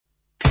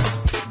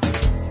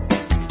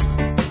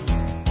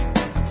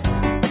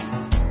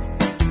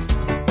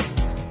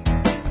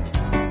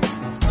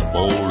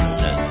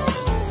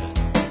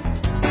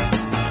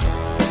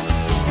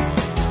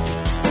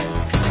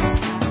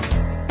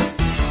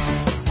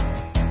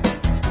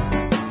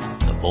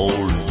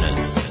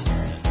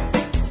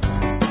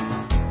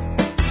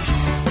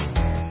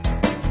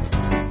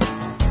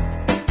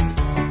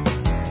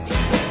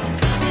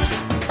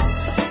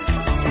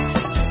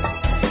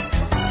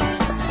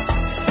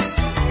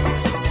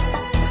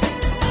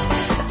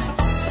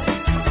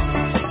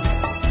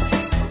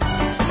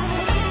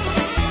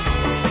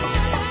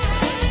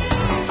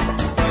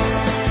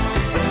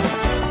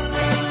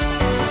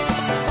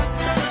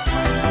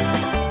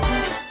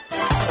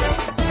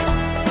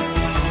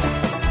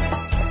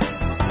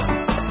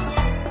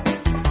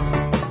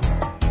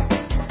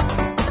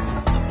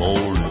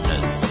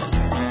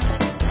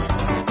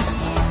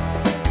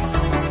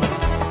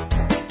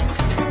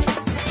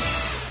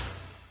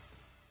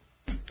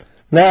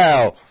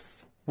Now,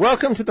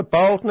 welcome to the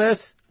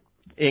Boldness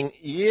in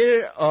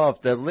Year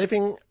of the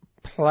Living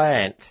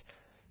Plant.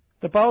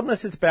 The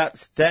Boldness is about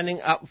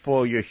standing up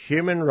for your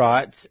human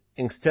rights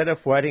instead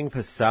of waiting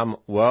for some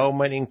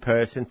well-meaning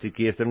person to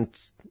give them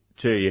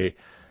to you.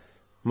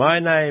 My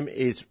name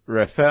is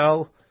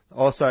Raphael,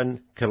 also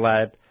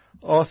Kaleb,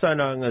 also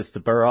known as the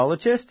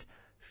Biologist.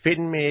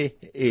 Meere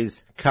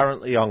is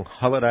currently on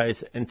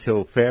holidays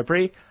until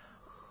February.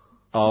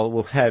 I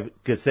will have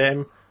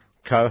Gizem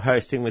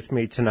co-hosting with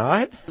me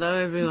tonight. Hello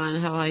everyone,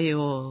 how are you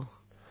all?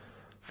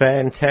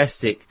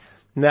 Fantastic.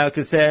 Now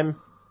Gizem,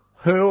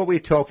 who are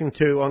we talking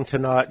to on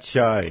tonight's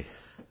show?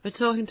 We're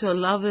talking to a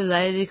lovely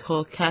lady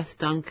called Kath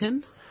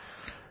Duncan.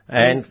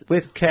 And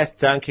with Kath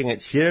Duncan,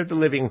 it's Year of the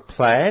Living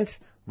Plant.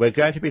 We're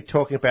going to be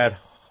talking about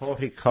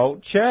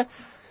horticulture.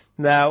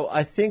 Now,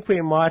 I think we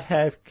might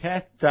have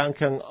Kath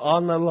Duncan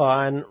on the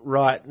line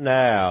right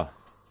now.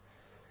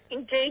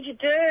 Indeed you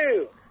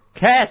do.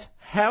 Kath,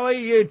 how are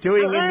you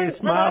doing in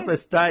this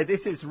marvellous day?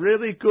 This is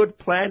really good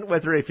plant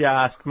weather, if you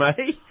ask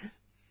me.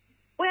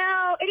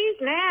 Well, it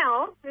is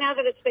now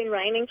that it's been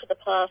raining for the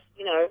past,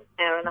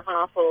 hour and a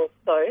half or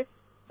so.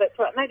 But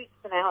maybe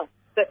it's an hour.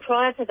 But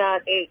prior to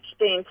that, it's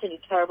been pretty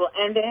terrible.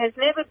 And there has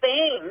never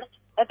been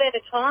a better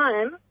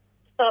time to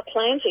start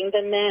planting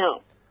than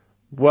now.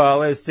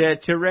 Well, do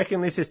you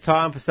reckon this is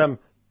time for some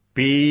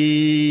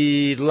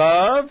bee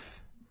love?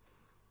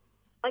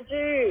 I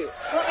do.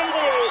 What I'm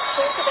going to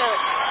talk about...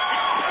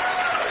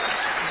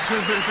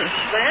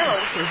 Wow.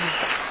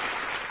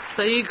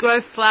 So you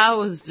grow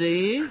flowers, do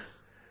you?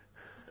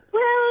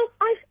 Well,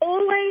 I've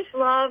always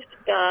loved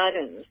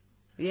gardens.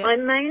 Yeah.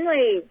 I'm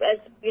mainly, as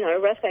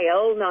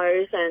Raphael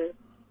knows, and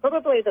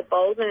probably the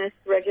Boldness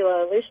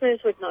regular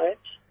listeners would know,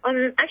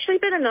 I'm actually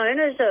better known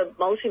as a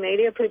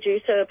multimedia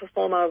producer,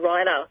 performer,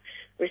 writer,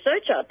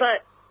 researcher.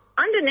 But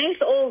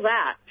underneath all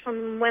that,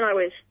 from when I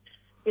was,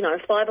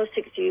 5 or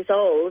 6 years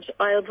old,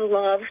 I've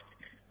loved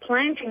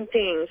planting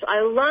things. I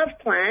love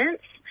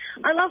plants.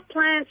 I love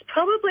plants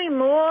probably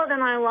more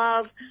than I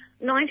love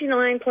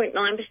 99.9%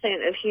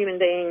 of human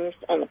beings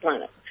on the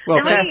planet.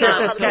 Well, Kath,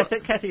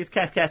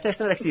 that's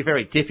not actually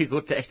very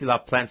difficult to actually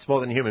love plants more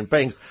than human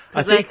beings.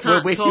 I think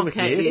can't we're with talk you with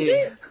at this.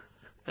 you.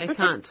 They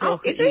can't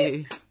talk at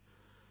you.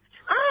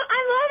 Oh,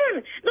 I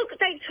love them. Look,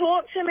 they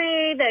talk to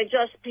me. They're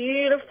just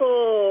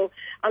beautiful.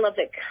 I love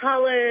their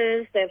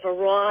colours, their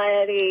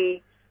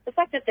variety, the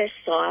fact that they're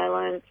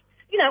silent,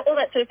 all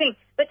that sort of thing.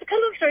 But to cut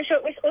a long story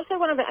short, it was also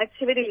one of the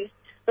activities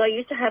that I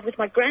used to have with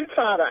my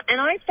grandfather, and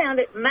I found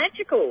it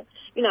magical.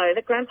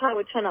 That Grandpa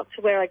would turn up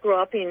to where I grew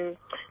up in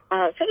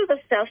sort of the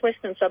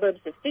southwestern suburbs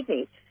of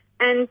Sydney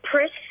and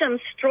press some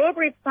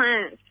strawberry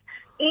plants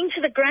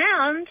into the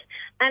ground,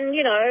 and,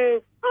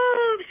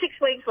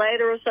 6 weeks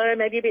later or so,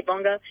 maybe a bit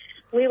longer,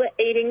 we were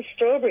eating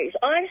strawberries.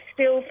 I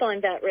still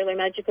find that really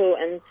magical,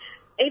 and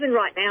even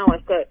right now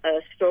I've got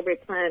a strawberry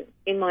plant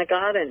in my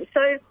garden.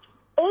 So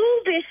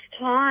all this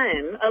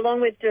time,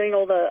 along with doing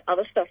all the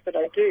other stuff that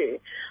I do,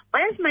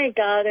 I have made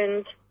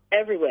gardens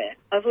everywhere.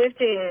 I've lived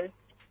in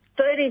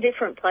 30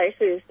 different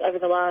places over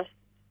the last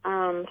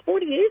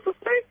 40 years or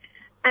so,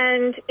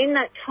 and in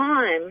that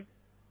time,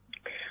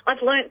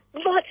 I've learnt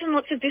lots and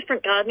lots of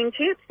different gardening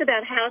tips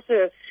about how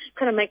to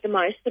kind of make the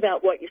most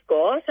about what you've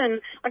got,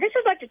 and I guess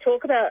I'd like to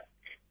talk about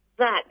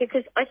that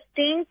because I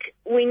think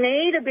we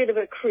need a bit of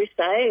a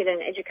crusade,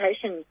 an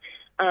education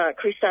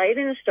crusade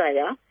in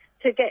Australia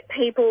to get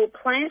people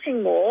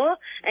planting more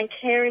and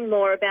caring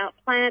more about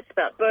plants,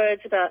 about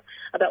birds, about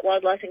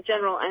wildlife in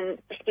general, and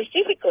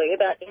specifically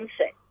about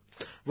insects.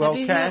 Well,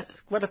 Kath,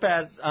 what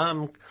about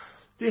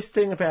this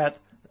thing about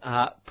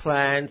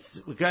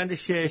plants? We're going to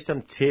share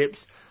some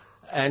tips,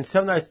 and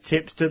some of those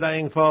tips, do they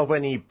involve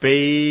any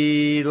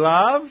bee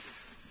love?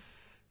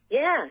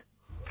 Yeah.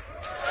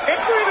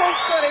 That's where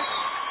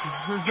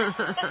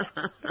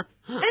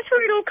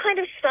it all kind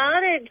of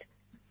started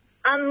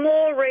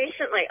more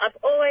recently. I've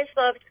always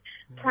loved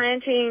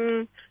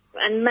planting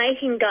and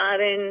making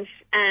gardens,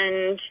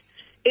 and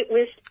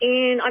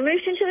I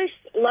moved into this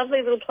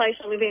lovely little place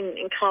I live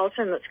in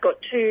Carlton that's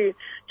got 2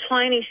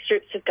 tiny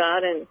strips of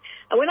garden.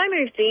 And when I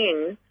moved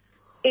in,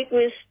 it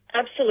was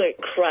absolute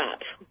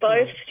crap.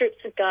 Both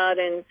strips of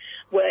garden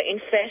were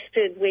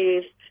infested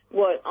with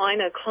what I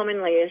know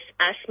commonly as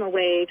asthma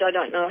weed. I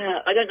don't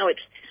know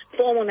its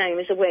formal name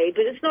is a weed,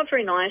 but it's not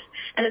very nice.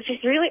 And it's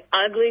this really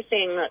ugly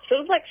thing that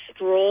sort of like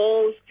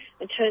sprawls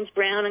and turns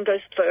brown and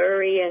goes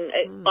furry. And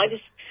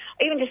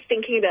even just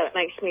thinking about it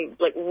makes me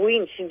like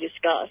wince in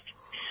disgust.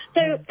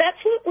 So that's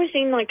what was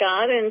in my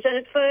gardens. And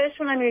at first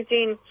when I moved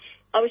in,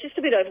 I was just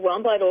a bit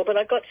overwhelmed by it all, but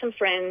I got some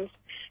friends,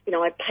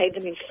 I paid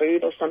them in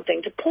food or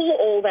something to pull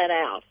all that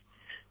out.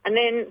 And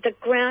then the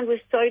ground was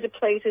so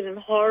depleted and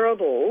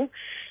horrible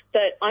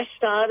that I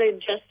started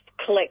just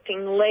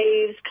collecting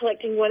leaves,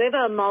 collecting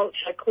whatever mulch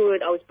I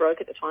could. I was broke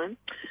at the time.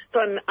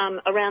 From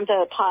around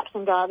the parks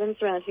and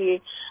gardens around here,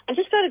 and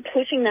just started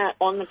putting that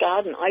on the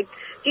garden. I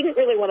didn't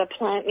really want to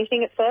plant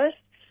anything at first.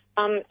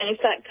 And in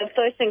fact, the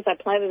first things I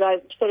planted, I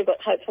sort of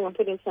got hopeful and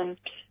put in some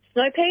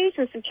snow peas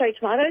and some cherry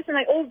tomatoes, and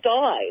they all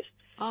died.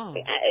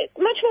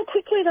 much more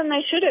quickly than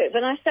they should have.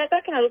 And I sat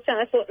back and I looked at it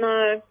and I thought,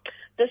 no,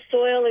 the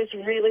soil is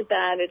really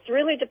bad. It's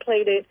really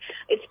depleted.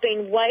 It's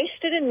been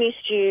wasted and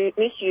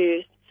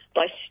misused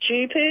by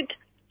stupid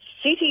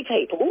city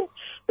people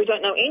who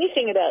don't know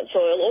anything about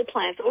soil or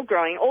plants or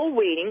growing or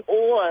weeding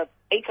or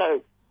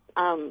eco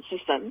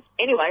systems.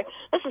 Anyway,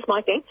 this is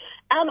my thing.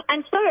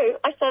 And so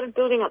I started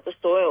building up the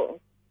soil.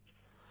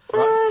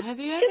 Have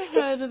you ever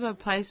heard of a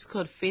place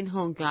called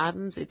Finhall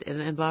Gardens in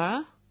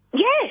Edinburgh?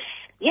 Yes.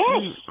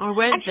 I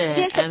went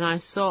there and I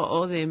saw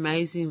all the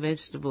amazing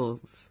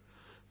vegetables.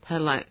 They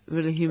had like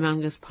really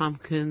humongous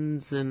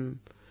pumpkins and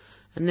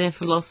their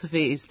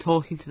philosophy is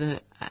talking to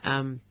the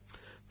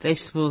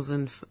vegetables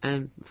and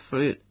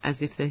fruit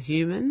as if they're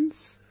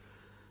humans.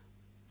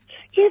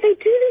 Yeah, they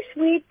do this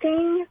weird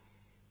thing.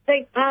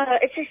 Again,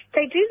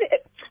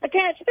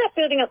 it's about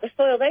building up the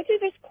soil. They do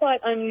this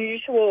quite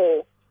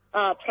unusual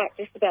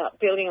practice about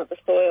building up the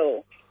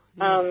soil.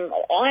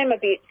 I'm a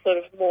bit sort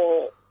of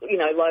more,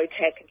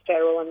 low-tech and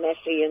feral and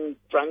messy and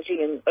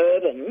grungy and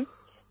urban.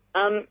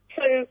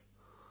 So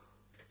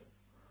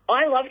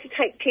I love to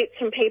take tips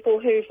from people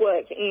who've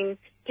worked in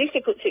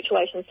difficult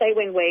situations, say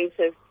when weeds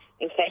have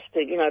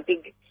infested,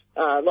 big,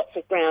 lots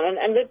of ground.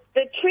 And the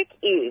trick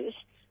is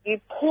you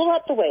pull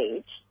up the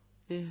weeds,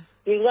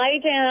 you lay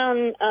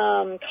down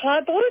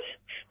cardboard,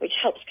 which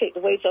helps keep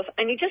the weeds off,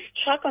 and you just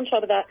chuck on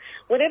top of that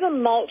whatever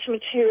mulch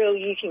material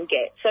you can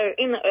get. So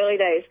in the early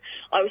days,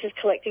 I was just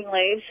collecting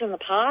leaves from the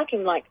park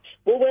in,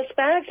 Woolworths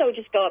bags. I would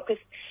just go up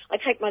because I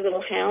take my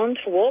little hound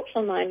for walks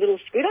on my little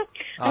scooter,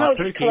 and I would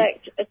just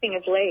collect a thing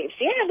of leaves.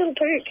 Yeah, a little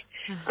pook.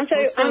 And so,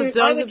 what sort of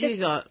dog have you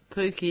got,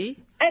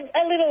 Pookie?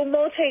 A little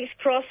Maltese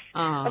cross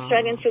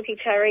Australian Silky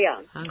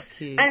Terrier. How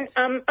cute. And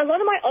a lot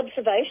of my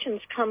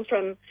observations come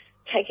from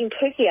taking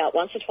Pookie out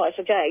once or twice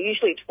a day,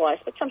 usually twice,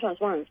 but sometimes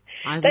once.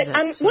 But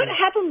what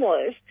happened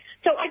was,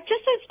 so I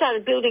just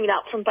started building it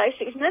up from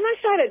basics, and then I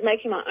started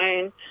making my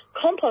own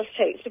compost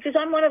heaps because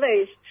I'm one of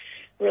these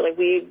really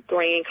weird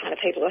green kind of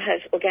people that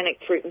has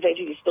organic fruit and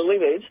veggies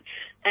delivered.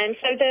 And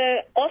so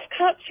the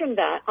offcuts from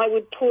that I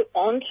would put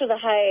onto the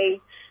hay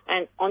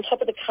and on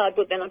top of the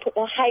cardboard, then I put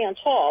more hay on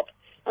top.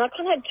 And I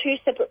kind of had two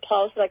separate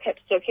piles that I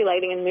kept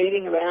circulating and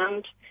moving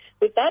around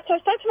with that. So I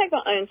started to make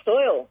my own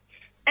soil.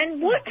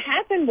 And what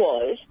happened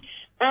was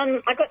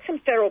I got some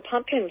feral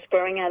pumpkins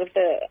growing out of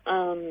the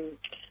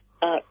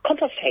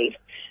compost heap.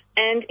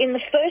 And in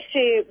the first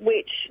year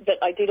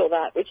that I did all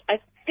that, which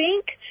I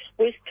think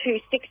was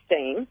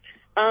 2016,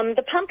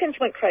 the pumpkins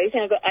went crazy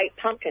and I got 8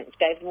 pumpkins,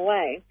 gave them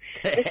away.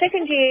 The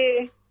second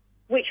year,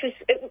 which was,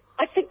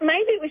 I think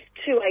maybe it was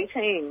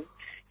 2018.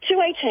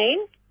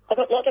 2018, I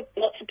got lots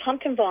of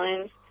pumpkin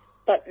vines,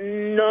 but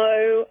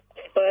no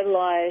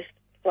fertilised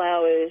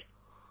flowers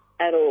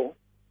at all.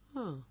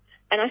 Oh.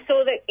 And I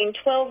saw that in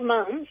 12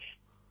 months,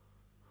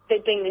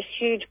 there'd been this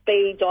huge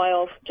bee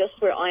die-off just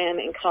where I am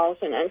in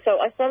Carlton. And so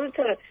I started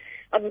to,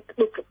 I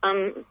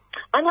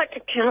like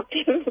to count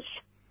things.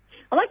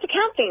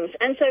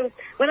 And so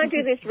when I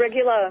do this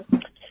regular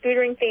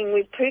scootering thing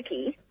with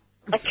Pookie,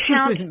 I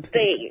count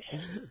bees.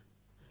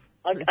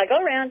 I go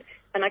around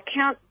and I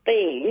count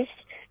bees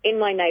in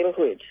my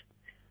neighbourhood.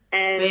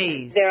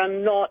 And there are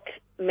not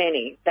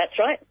many. That's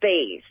right,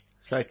 bees.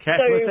 So, Kath,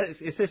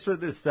 is this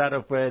really the start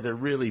of where the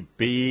really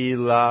bee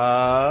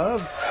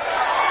love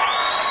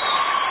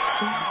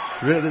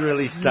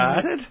really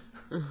started?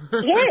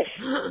 Yes.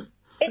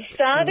 It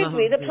started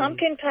with a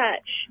pumpkin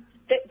patch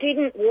that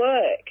didn't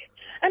work.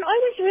 And I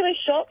was really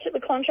shocked at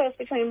the contrast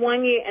between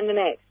one year and the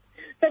next.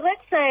 So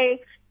let's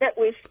say that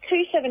was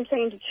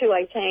 2017 to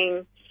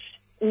 2018,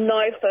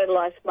 no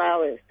fertilised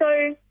flowers.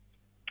 So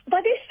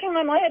by this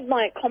time, I had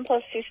my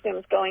compost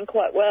systems going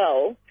quite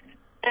well,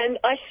 and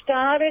I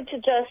started to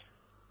just...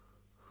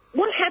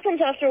 What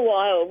happens after a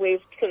while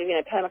with sort of,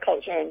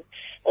 permaculture and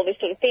all this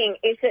sort of thing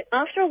is that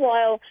after a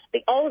while,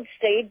 the old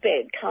seed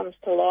bed comes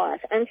to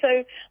life. And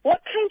so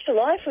what came to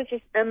life was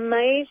this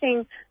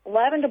amazing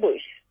lavender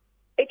bush.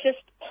 It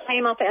just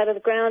came up out of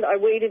the ground. I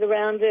weeded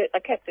around it. I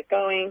kept it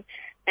going,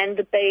 and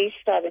the bees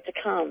started to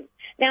come.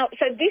 Now,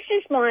 so this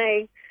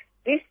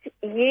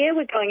year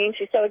we're going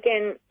into, so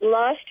again,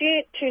 last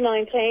year,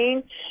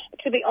 2019,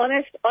 to be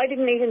honest, I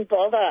didn't even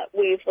bother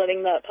with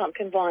letting the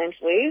pumpkin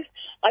vines live.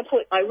 I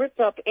ripped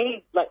up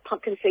any,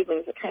 pumpkin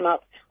seedlings that came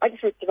up. I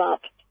just ripped them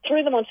up,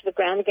 threw them onto the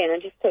ground again,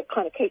 and just to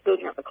kind of keep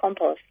building up the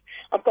compost.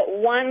 I've got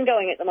one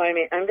going at the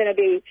moment. I'm going to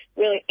be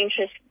really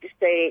interested to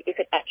see if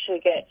it actually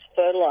gets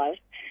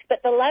fertilised.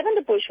 But the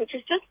lavender bush, which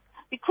is just,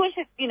 because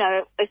it's,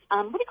 it's,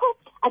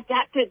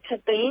 adapted to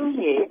being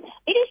here,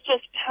 it has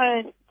just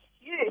turned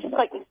huge. It's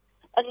like this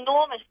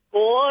enormous,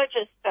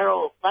 gorgeous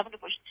feral lavender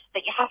bush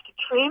that you have to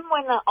trim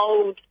when the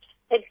old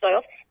heads die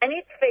off, and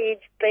it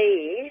feeds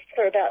bees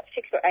for about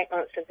 6 or 8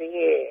 months of the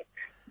year.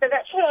 So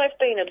that's what I've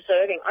been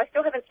observing. I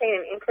still haven't seen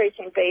an increase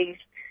in bees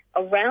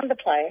around the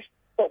place,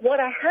 but what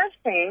I have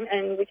seen,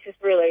 and which is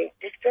really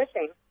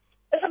distressing,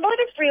 there's a lot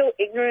of real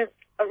ignorance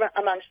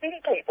among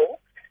city people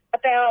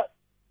about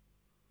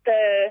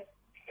the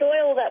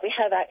soil that we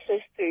have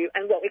access to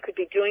and what we could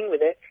be doing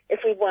with it if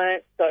we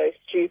weren't so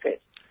stupid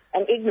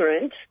and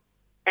ignorant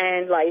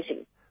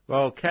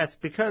Kath,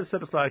 because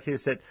sort of like you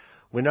said,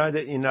 we know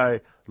that you know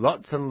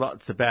lots and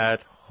lots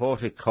about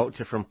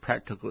horticulture from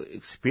practical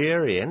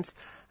experience.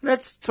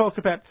 Let's talk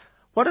about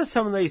what are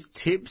some of these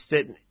tips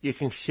that you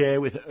can share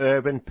with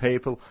urban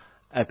people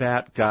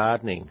about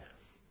gardening?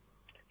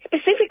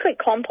 Specifically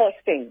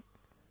composting.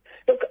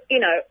 Look,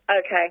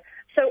 okay,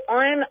 so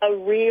I'm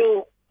a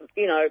real,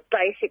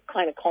 basic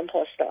kind of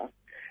composter.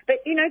 But,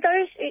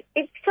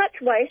 it's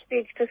such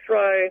wastage to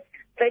throw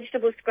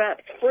vegetable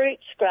scraps, fruit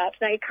scraps.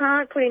 Now, you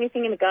can't put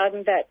anything in the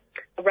garden that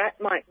a rat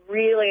might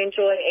really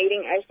enjoy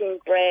eating, as in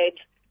bread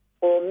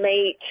or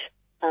meat,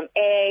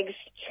 eggs,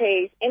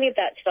 cheese, any of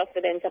that stuff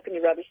that ends up in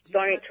your rubbish.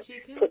 Don't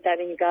put that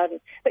in your garden.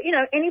 But,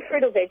 any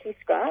fruit or veggie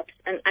scraps,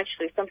 and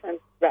actually sometimes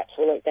rats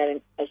will eat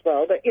that as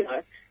well, but,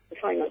 I'm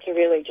trying not to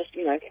really just,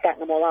 fatten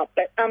them all up.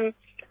 But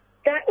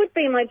that would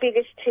be my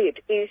biggest tip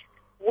is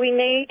we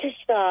need to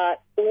start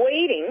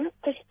weeding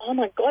because, oh,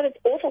 my God, it's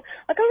awful.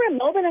 I go around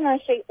Melbourne and I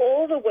see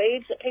all the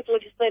weeds that people are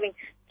just letting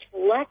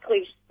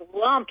slackly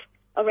slump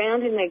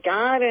around in their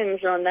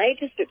gardens or on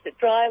nature strips. It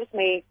drives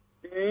me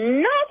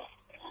nuts.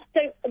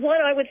 So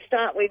what I would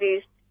start with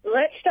is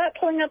let's start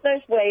pulling up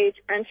those weeds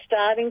and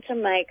starting to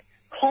make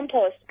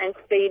compost and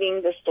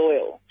feeding the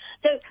soil.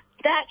 So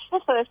that's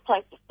the first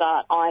place to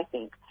start, I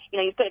think.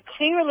 You've got to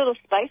clear a little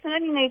space, and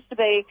it only needs to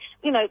be,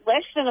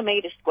 less than a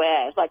metre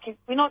square. Like,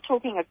 we're not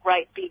talking a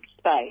great big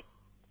space.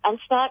 And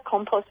start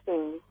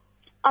composting.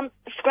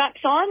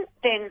 Scraps on,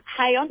 then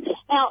hay on.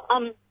 Now,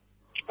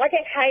 I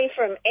get hay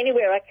from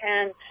anywhere I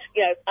can.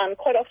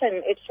 Quite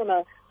often it's from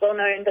a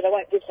well-known, but I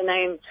won't give the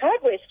name,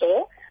 hardware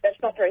store that's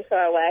not very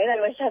far away. They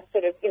always have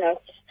sort of,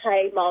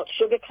 hay mulch,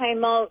 sugarcane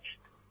mulch,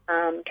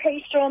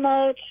 pea straw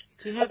mulch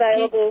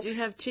available. Do you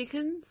have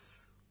chickens?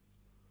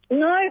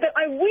 No, but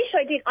I wish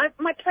I did.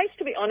 My place,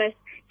 to be honest,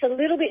 it's a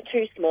little bit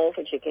too small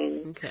for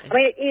chickens. Okay. I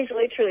mean, it is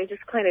literally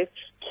just kind of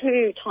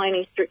 2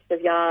 tiny strips of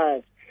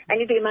yards.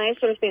 And you'd be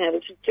amazed what it's been able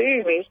to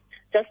do with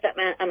just that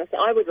amount.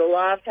 I would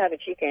love to have a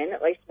chicken,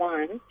 at least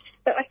one.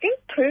 But I think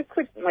poo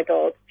my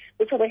dog,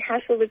 would probably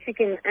hassle the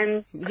chicken.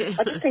 And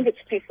I just think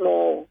it's too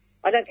small.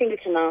 I don't think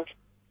it's enough.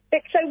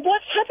 But so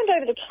what's happened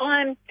over the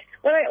time,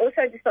 what I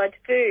also decided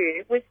to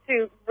do was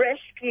to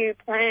rescue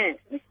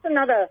plants. This is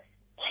another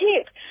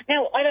tip.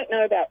 Now, I don't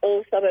know about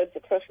all suburbs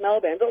across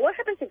Melbourne, but what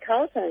happens in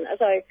Carlton,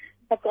 as I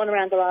have gone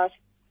around the last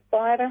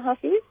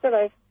 5.5 years that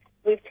I've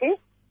lived here,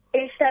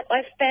 is that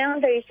I've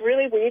found these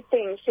really weird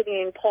things sitting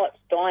in pots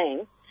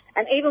dying,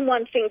 and even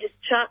one thing just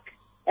chucked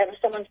out of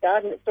someone's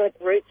garden that got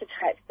roots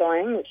attached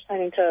dying, which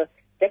turned into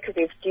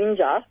decorative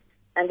ginger,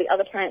 and the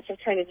other plants have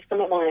turned into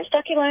some of my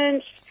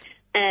succulents.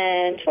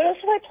 And what else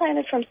have I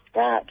planted from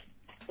scraps?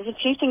 There's a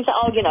few things,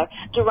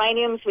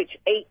 geraniums which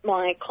eat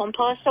my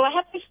compost. So I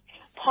have this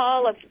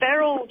pile of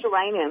feral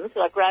geraniums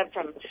that I grabbed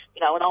from,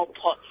 an old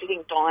pot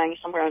sitting dying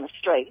somewhere on the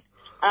street.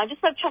 And I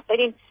just sort of chuck that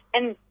in.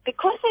 And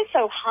because they're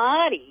so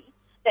hardy,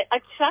 that I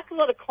chuck a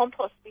lot of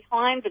compost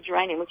behind the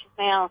geranium, which is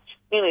now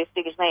nearly as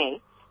big as me.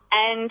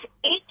 And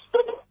it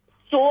sort of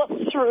sorts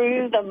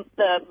through the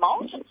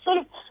mulch. It sort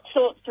of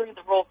sorts through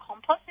the raw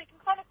compost. So you can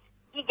kind of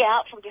dig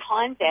out from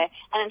behind there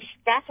and then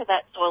scatter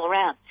that soil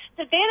around.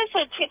 So they're the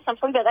sort of tips I'm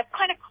talking about, that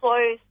kind of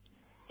closed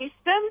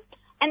system.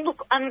 And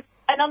look,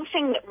 another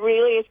thing that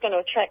really is going to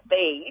attract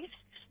bees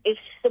is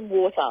some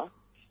water.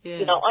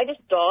 Yeah. I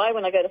just die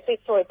when I go to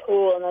Fitzroy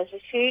Pool, and there's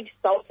this huge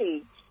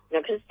salty,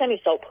 because it's a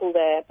semi-salt pool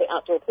there, the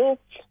outdoor pool,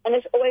 and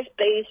there's always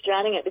bees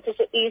drowning it because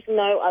there is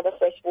no other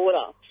fresh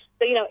water.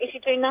 So, if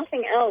you do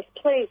nothing else,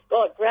 please,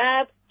 God,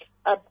 grab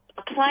a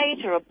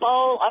plate or a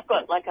bowl. I've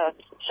got like a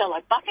shallow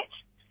bucket,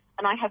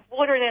 and I have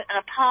water in it and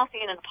a path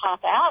in and a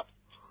path out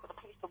with a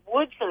piece of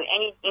wood so that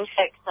any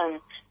insects and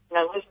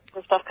lizards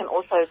and stuff can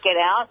also get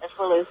out as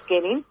well as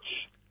get in.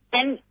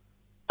 And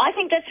I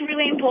think that's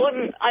really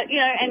important,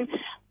 and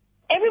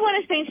everyone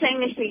has been saying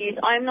this for years.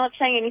 I'm not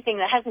saying anything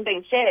that hasn't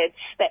been said,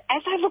 but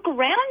as I look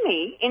around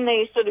me in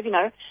these sort of,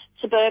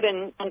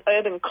 suburban and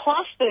urban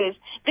clusters,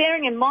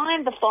 bearing in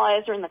mind the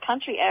fires are in the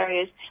country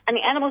areas and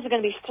the animals are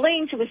going to be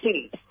fleeing to the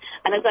cities.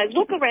 And as I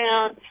look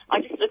around, I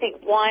just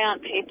think, why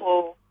aren't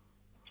people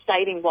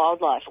saving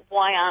wildlife?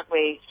 Why aren't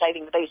we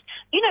saving the bees?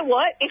 You know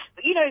what? If,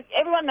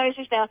 everyone knows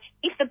this now,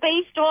 if the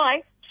bees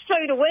die, so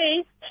do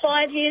we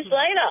 5 years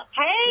later.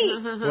 Hey,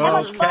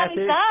 how much fun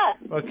is that?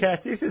 Well,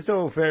 Kath, this is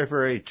all very,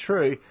 very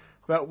true,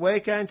 but we're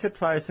going to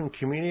play some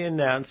community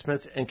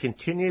announcements and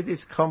continue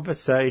this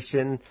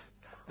conversation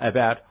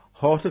about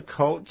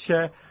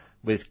horticulture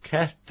with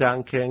Kath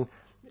Duncan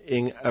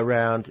in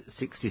around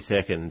 60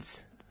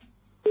 seconds.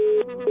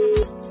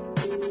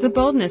 The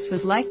Boldness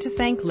would like to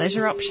thank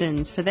Leisure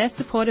Options for their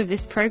support of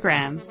this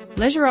program.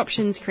 Leisure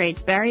Options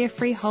creates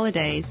barrier-free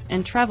holidays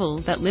and travel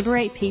that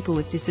liberate people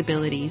with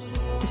disabilities.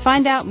 To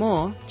find out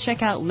more,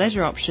 check out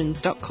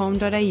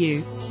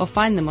leisureoptions.com.au or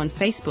find them on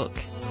Facebook.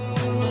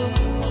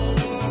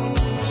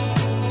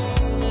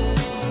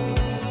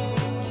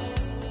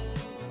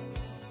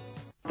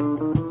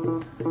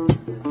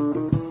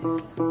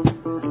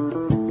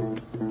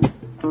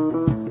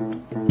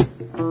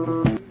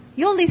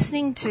 You're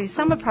listening to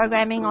summer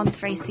programming on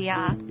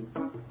 3CR.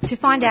 To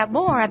find out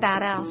more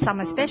about our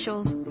summer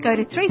specials, go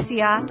to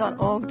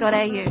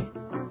 3cr.org.au.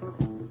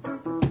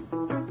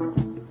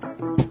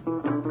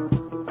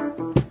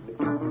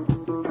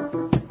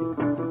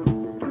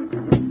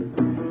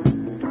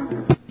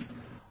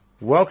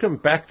 Welcome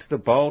back to the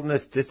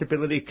Boldness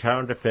Disability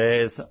Current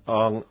Affairs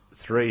on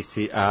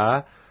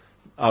 3CR.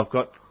 I've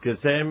got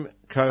Gizem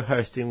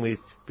co-hosting with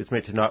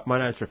me tonight. My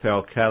name's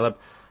Raphael Kaleb,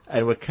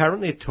 and we're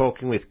currently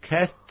talking with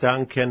Kath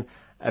Duncan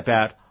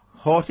about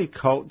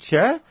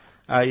horticulture.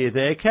 Are you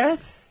there, Kath?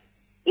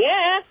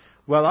 Yeah.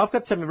 Well, I've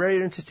got some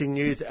very interesting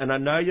news, and I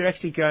know you're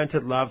actually going to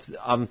love,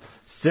 I'm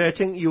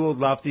certain you will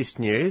love this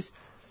news.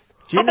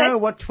 Do you know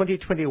what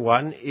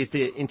 2021 is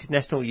the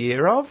International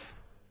Year of?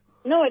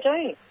 No, I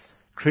don't.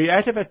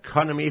 Creative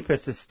Economy for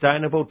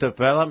Sustainable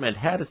Development.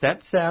 How does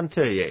that sound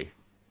to you?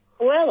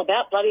 Well,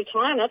 about bloody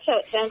time. That's how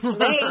it sounds to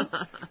me.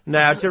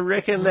 Now, do you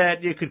reckon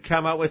that you could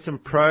come up with some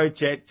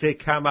project to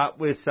come up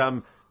with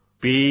some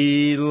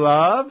bee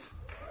love?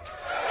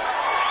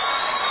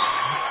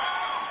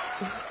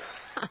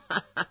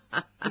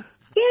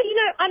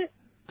 Yeah, I'm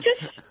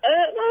just,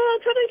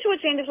 probably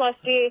towards the end of last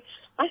year,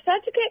 I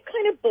started to get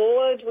kind of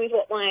bored with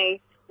what my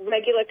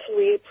regular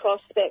career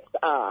prospects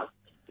are.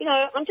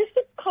 I'm just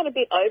kind of a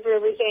bit over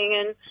everything,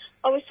 and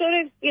I was sort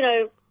of,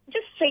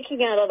 just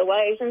seeking out other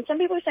ways. And some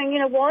people are saying,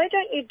 why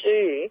don't you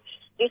do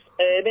this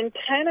urban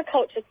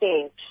permaculture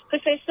thing?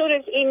 Because they're sort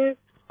of in,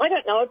 I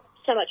don't know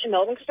so much in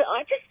Melbourne, because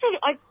I just sort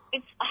of, I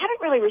haven't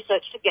really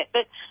researched it yet,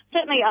 but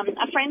certainly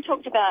a friend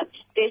talked about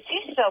their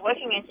sister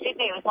working in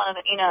Sydney with one of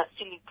the inner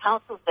city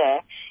councils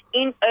there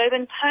in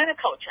urban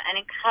permaculture and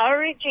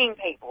encouraging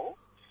people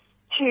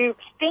to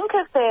think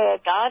of their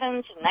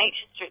gardens and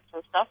nature strips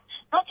and stuff,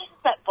 not just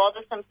as that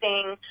bothersome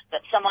thing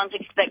that someone's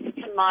expected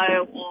to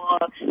mow or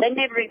they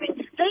never even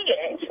see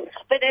it,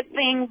 but there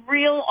being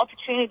real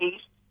opportunities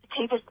to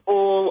keep us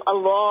all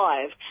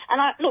alive.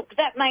 And look,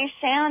 that may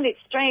sound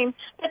extreme,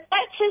 but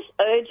that's as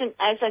urgent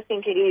as I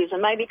think it is.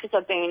 And maybe because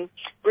I've been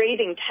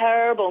breathing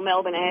terrible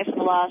Melbourne air for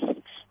the last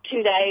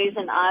 2 days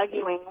and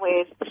arguing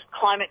with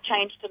climate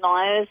change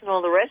deniers and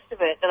all the rest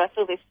of it, that I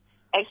feel this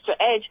extra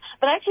edge.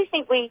 But I actually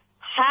think we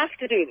have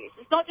to do this.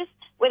 It's not just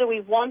whether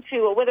we want to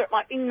or whether it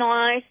might be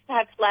nice to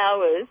have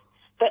flowers,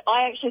 but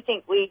I actually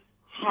think we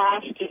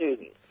have to do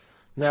this.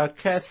 Now,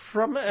 Kath,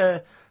 from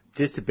a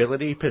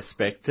disability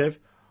perspective,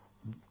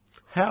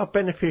 how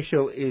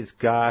beneficial is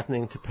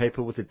gardening to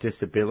people with a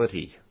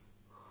disability?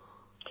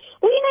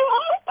 Well,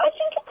 I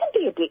think it can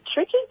be a bit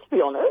tricky, to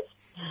be honest.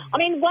 I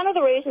mean, one of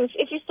the reasons,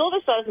 if you saw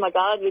the size of my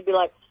garden, you'd be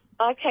like,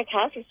 okay,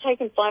 Kath, it's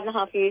taken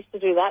 5.5 years to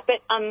do that.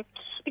 But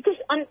because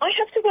I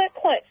have to work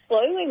quite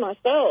slowly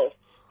myself,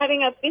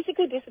 having a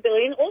physical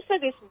disability and also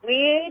this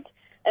weird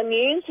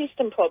immune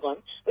system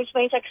problem, which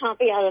means I can't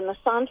be out in the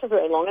sun for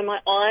very long, and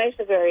my eyes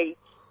are very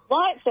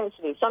light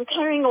sensitive. So I'm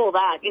carrying all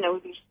that,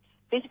 with this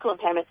physical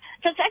impairment.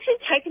 So it's actually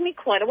taken me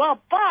quite a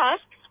while. But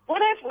what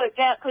I've worked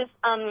out, because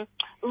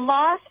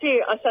last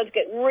year I started to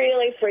get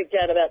really freaked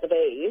out about the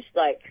bees,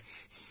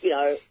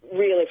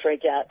 really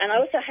freaked out. And I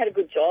also had a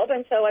good job,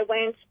 and so I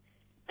went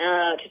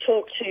to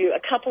talk to a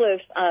couple of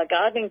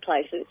gardening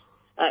places,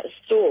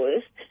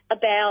 stores,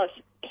 about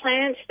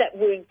plants that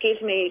would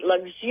give me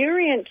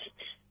luxuriant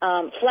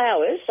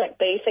flowers, like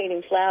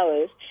bee-feeding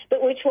flowers,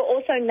 but which were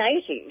also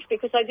native,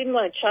 because I didn't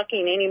want to chuck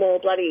in any more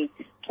bloody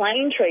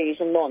plane trees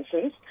and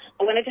nonsense.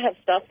 I wanted to have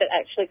stuff that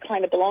actually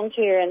kind of belonged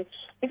here. And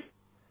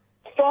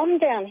from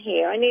down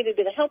here, I needed a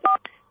bit of help.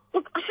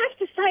 Look, I have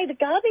to say the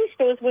gardening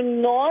stores were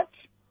not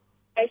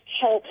as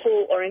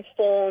helpful or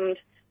informed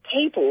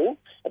people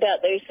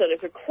about these sort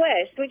of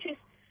requests, which is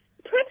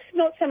perhaps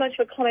not so much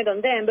of a comment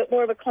on them, but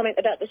more of a comment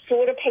about the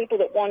sort of people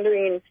that wander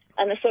in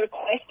and the sort of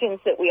questions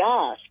that we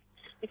ask.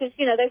 Because,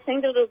 they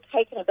seemed a little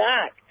taken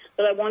aback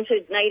that I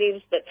wanted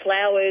natives that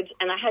flowered,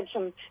 and I had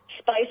some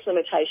space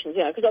limitations,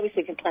 because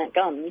obviously you can plant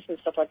gums and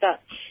stuff like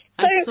that.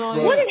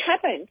 So what had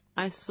happened?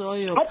 I saw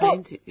your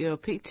your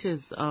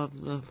pictures of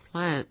the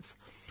plants.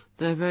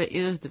 They're very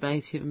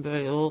innovative and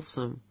very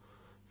awesome.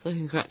 So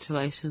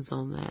congratulations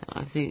on that.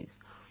 I think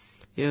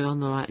you're on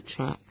the right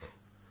track.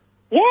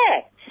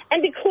 Yeah,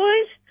 and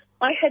because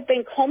I had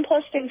been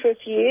composting for a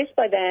few years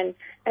by then,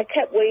 I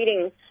kept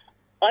weeding.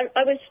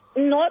 I was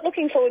not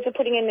looking forward to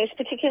putting in this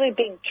particularly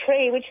big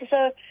tree, which is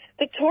a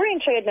Victorian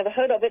tree I'd never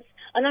heard of.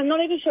 And I'm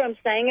not even sure I'm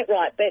saying it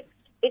right, but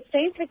it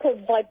seems to be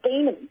called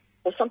viburnum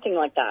or something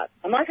like that.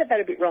 I might have that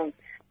a bit wrong,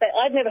 but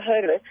I'd never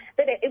heard of it.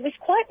 But it was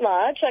quite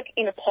large, like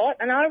in a pot,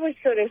 and I was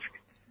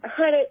I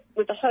had it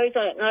with the hose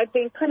on it, and I'd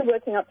been kind of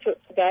working up to it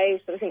for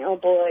days, sort of thinking, oh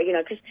boy,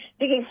 because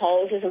digging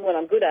holes isn't what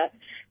I'm good at.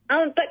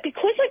 But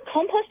because I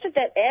composted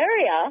that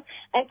area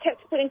and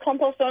kept putting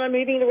compost on and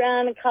moving it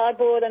around and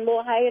cardboard and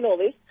more hay and all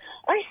this,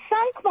 I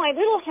sunk my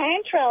little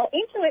hand trowel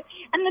into it,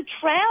 and the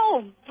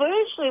trowel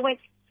virtually went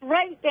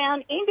straight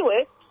down into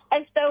it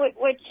as though it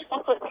were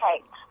chocolate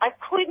cake. I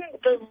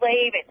couldn't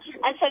believe it.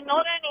 And so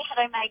not only had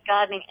I made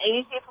gardening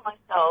easier for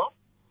myself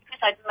because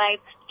I'd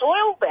made the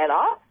soil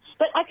better,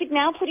 but I could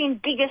now put in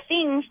bigger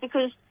things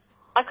because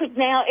I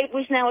it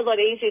was now a lot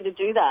easier to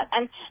do that.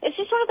 And it's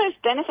just one of those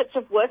benefits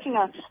of working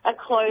a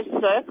closed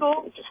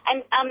circle.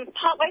 And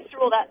partway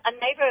through all that, a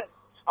neighbour,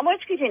 I'm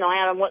always keeping an eye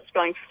out on what's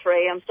going for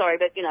free. I'm sorry,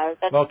 but,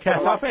 that's... Well,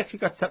 Kath, I've actually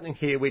got something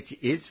here which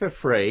is for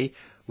free,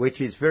 which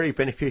is very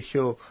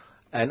beneficial,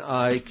 and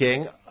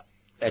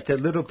it's a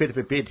little bit of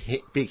a big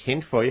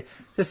hint for you.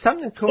 There's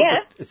something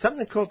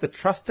called the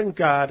Trusted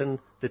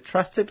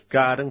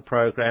Garden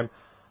Program,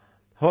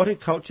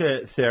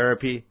 Horticulture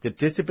Therapy, the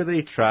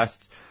Disability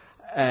Trust,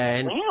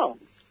 and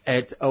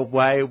it's a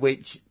way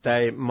which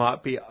they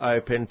might be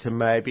open to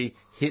maybe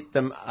hit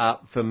them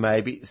up for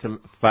maybe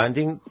some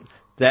funding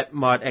that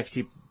might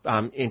actually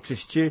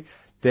interest you.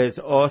 There's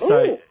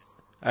also...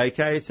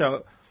 Okay,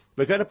 so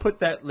we're going to put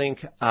that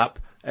link up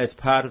as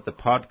part of the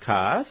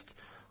podcast.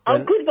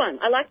 Good one.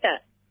 I like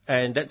that.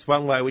 And that's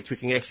one way which we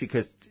can actually,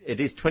 because it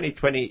is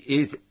 2020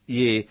 is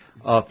year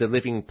of the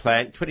living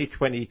plant.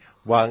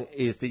 2021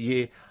 is the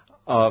year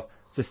of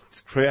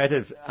just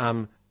creative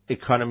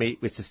economy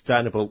with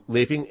sustainable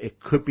living. It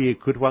could be a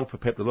good one for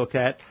people to look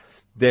at.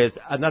 There's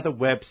another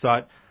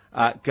website,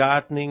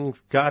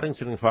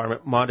 Gardens and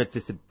Environment Minded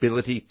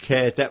Disability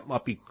Care. That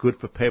might be good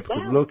for people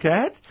to look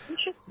at.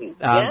 Interesting.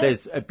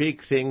 There's a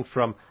big thing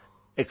from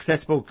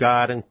accessible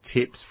garden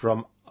tips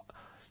from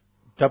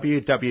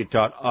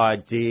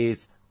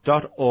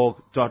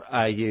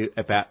www.ideas.org.au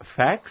about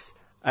facts.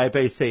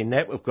 ABC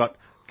Net, we've got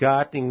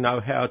gardening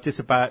know-how,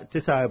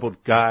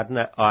 disabled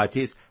gardener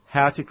ideas,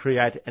 how to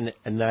create an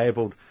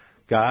enabled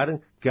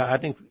gardening.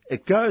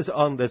 It goes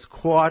on. There's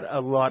quite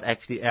a lot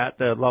actually out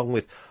there, along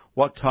with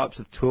what types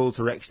of tools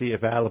are actually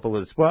available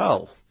as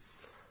well.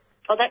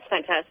 Oh, that's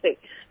fantastic.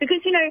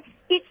 Because,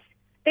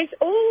 there's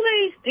all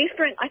these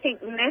different, I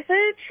think,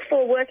 methods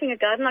for working a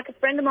garden. Like a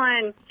friend of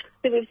mine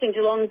who lives in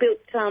Geelong built,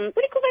 what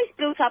do you call those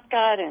built-up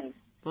gardens?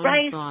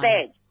 Raised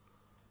beds.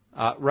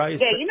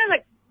 Raised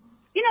like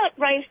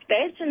raised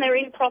beds, and they're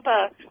in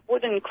proper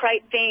wooden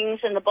crate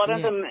things, and the bottom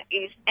of them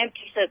is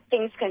empty so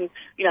things can,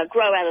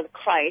 grow out of the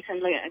crate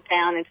and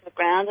down into the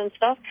ground and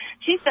stuff.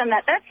 She's done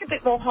that. That's a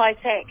bit more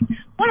high-tech.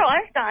 What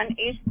I've done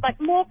is,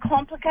 more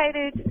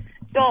complicated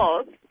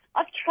dogs.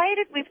 I've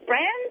traded with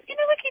friends.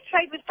 Like you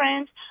trade with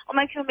friends. I'll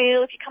make you a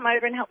meal if you come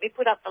over and help me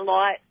put up the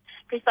lights.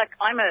 Because,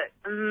 I'm a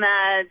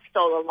mad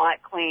solar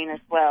light queen as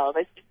well.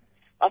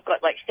 I've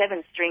got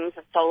 7 strings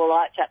of solar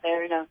lights out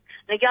there in a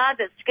yard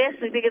that's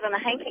scarcely bigger than a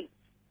hanky.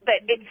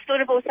 But it's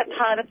sort of also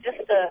part of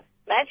just the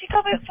magic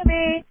of it for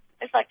me.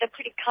 It's the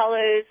pretty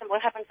colours and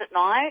what happens at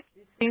night.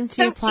 Do you sing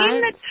to your plants?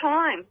 In the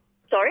time...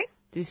 Sorry?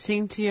 Do you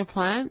sing to your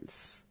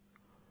plants?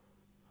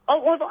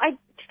 Oh, well, I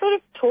sort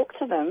of talk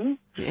to them.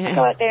 Yeah. I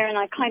go out there and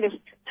I kind of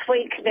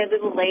tweak their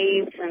little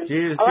leaves, and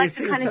I like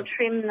to kind of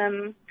trim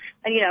them.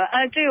 And,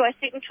 I do. I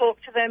sit and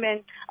talk to them,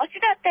 and I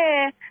sit out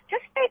there,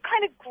 just their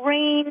kind of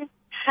green,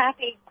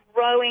 happy,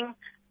 growing.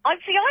 I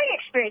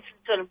experience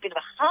sort of a bit of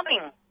a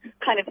humming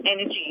kind of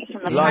energy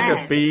from the like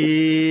plant. A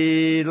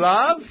bee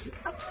love?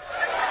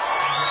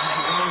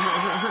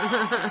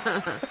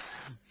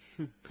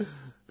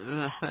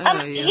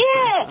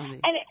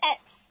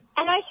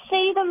 And I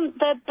see them,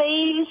 the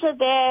bees are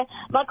there.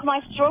 Like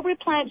my strawberry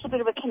plant's a bit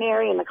of a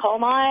canary in the coal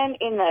mine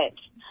in that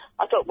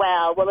I thought,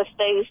 wow, well, if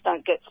these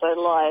don't get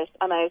fertilised,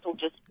 I may as well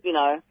just,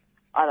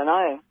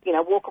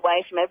 walk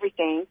away from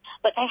everything.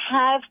 But they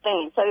have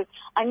been. So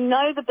I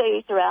know the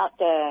bees are out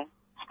there.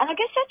 And I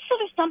guess that's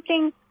sort of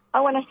something I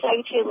want to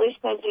say to your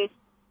listeners is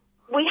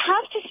we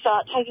have to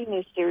start taking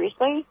this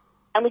seriously,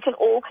 and we can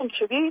all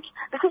contribute.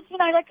 Because,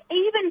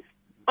 even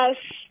a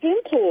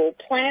simple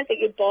plant that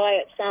you buy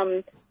at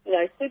some,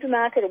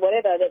 supermarket or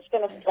whatever that's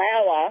going to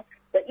flower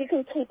that you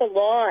can keep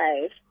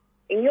alive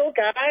in your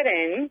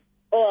garden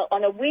or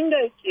on a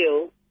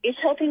windowsill is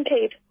helping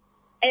keep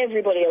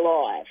everybody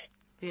alive.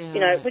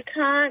 Yeah. We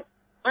can't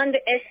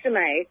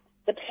underestimate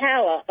the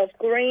power of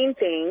green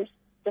things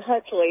to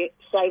hopefully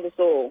save us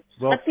all.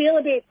 Well, I do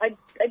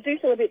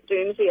feel a bit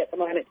doomsy at the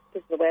moment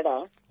because of the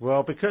weather.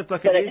 Well, because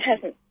but it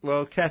hasn't.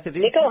 Well, Kath, it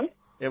is. Go on.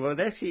 Yeah, well, it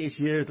actually is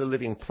Year of the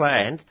Living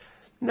Plant.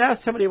 Now,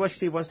 somebody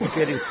actually wants to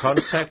get in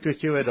contact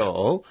with you at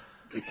all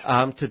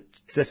to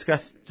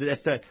discuss.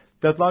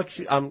 They'd like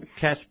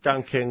Kath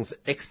Duncan's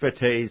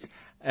expertise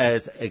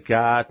as a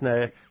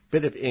gardener,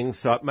 bit of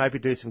insight, maybe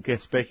do some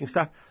guest speaking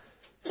stuff.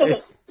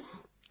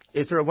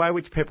 Is there a way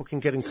which people can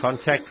get in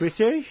contact with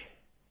you?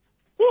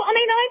 Well,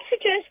 I'd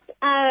suggest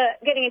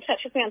getting in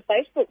touch with me on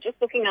Facebook, just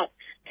looking up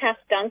Kath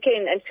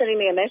Duncan and sending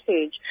me a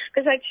message,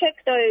 because I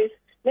check those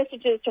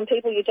messages from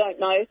people you don't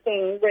know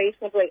thing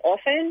reasonably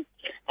often.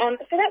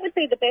 So that would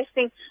be the best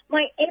thing.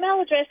 My email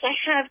address I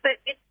have, but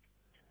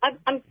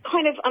I'm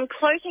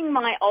closing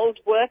my old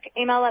work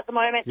email at the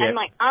moment, and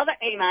my other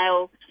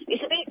email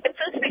is it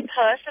feels a bit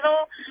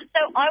personal.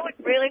 So I would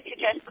really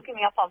suggest looking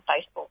me up on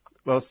Facebook.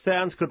 Well,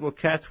 sounds good. Well,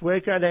 Kath,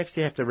 we're going to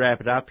actually have to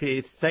wrap it up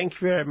here. Thank you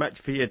very much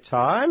for your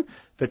time,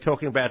 for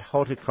talking about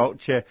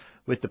horticulture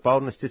with the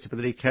Boldness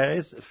Disability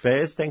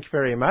Affairs. Thank you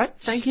very much.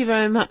 Thank you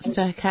very much,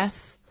 Kath.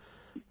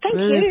 Thank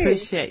really you.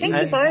 Appreciate you.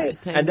 Thank you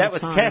both. And that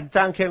was Kath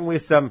Duncan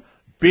with some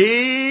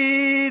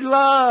bee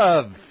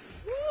love.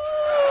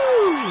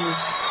 Woo!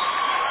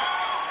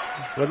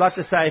 We'd like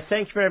to say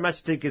thank you very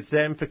much to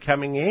Gizem for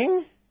coming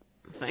in.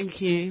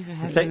 Thank you for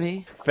having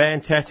me.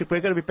 Fantastic. We're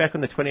going to be back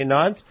on the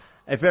 29th.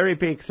 A very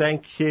big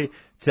thank you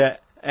to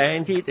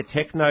Andy, the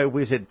techno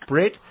wizard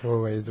Brit.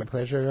 Always a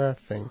pleasure.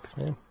 Thanks,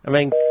 man. I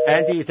mean,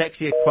 Andy is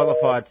actually a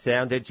qualified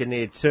sound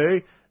engineer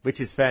too, which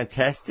is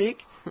fantastic.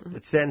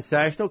 It's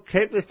sensational.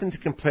 Keep listening to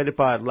Completed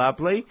by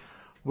Lovely.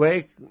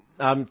 They're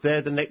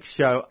the next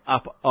show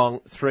up on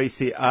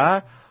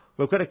 3CR.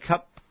 We've got a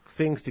couple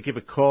things to give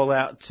a call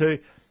out to,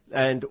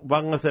 and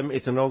one of them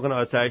is an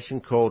organisation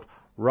called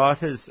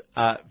Writers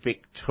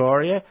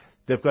Victoria.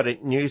 They've got a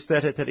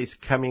newsletter that is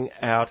coming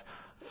out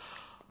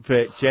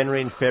for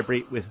January and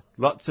February with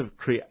lots of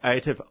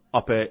creative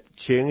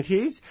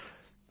opportunities.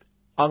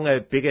 On a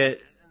bigger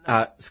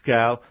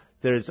scale,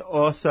 there is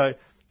also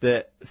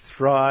the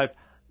Thrive,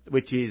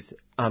 which is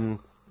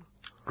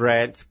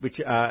grants,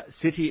 which are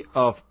City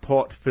of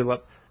Port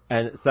Phillip,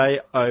 and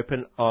they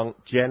open on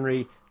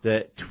January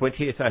the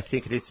 20th, I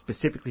think it is,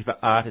 specifically for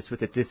artists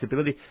with a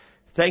disability.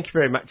 Thank you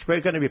very much.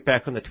 We're going to be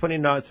back on the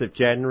 29th of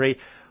January.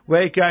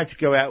 We're going to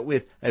go out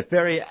with a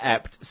very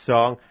apt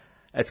song.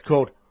 It's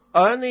called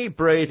Only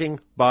Breathing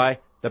by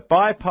the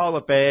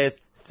Bipolar Bears.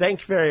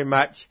 Thank you very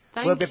much.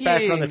 We'll be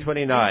back on the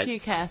 29th. Thank you,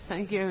 Kath.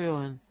 Thank you,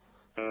 everyone.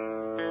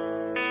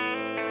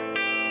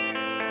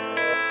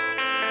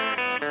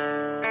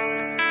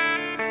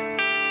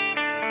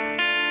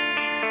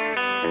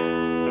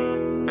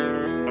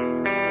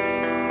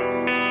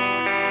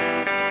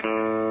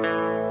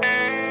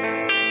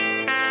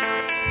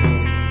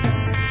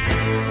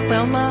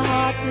 Well, my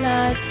heart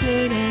lies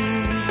bleeding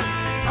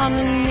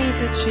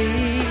underneath a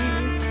tree.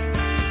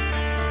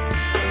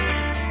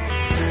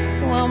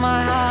 Well,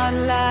 my heart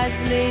lies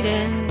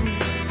bleeding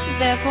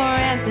there for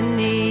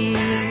Anthony.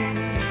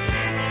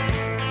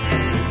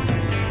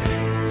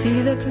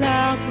 See the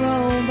clouds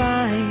roll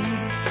by,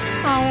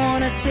 I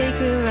wanna take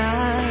a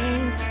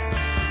ride.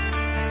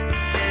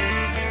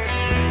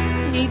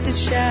 Neath the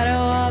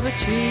shadow of a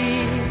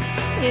tree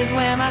is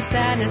where my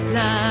sadness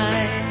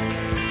lies.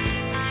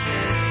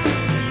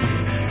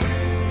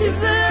 Is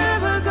there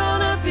ever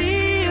gonna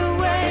be a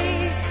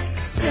way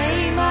to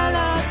say my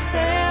last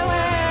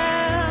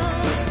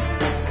farewell?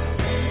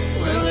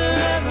 Will there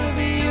ever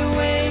be a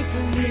way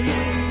for me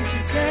to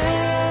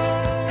tell?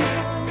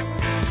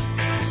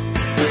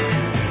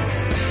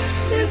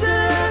 Is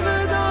there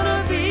ever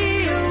gonna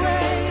be a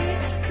way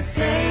to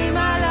say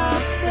my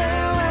last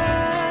farewell?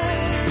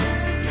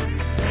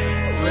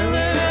 Will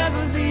there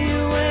ever be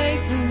a way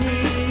for me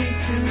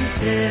to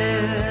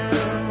tell?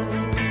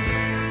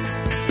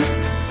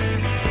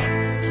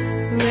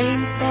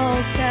 Rain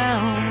falls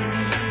down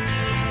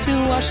to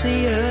wash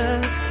the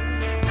earth,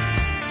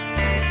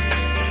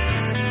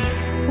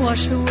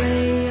 wash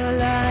away your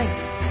life,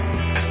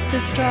 the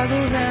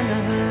struggles and the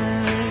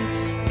hurt.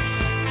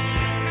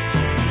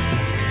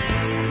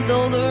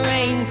 Though the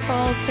rain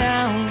falls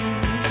down,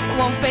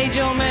 won't fade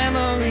your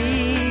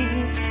memory.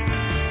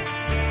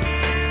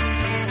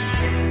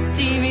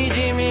 Stevie,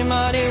 Jimmy,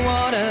 muddy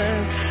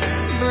waters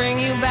bring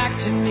you back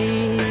to me.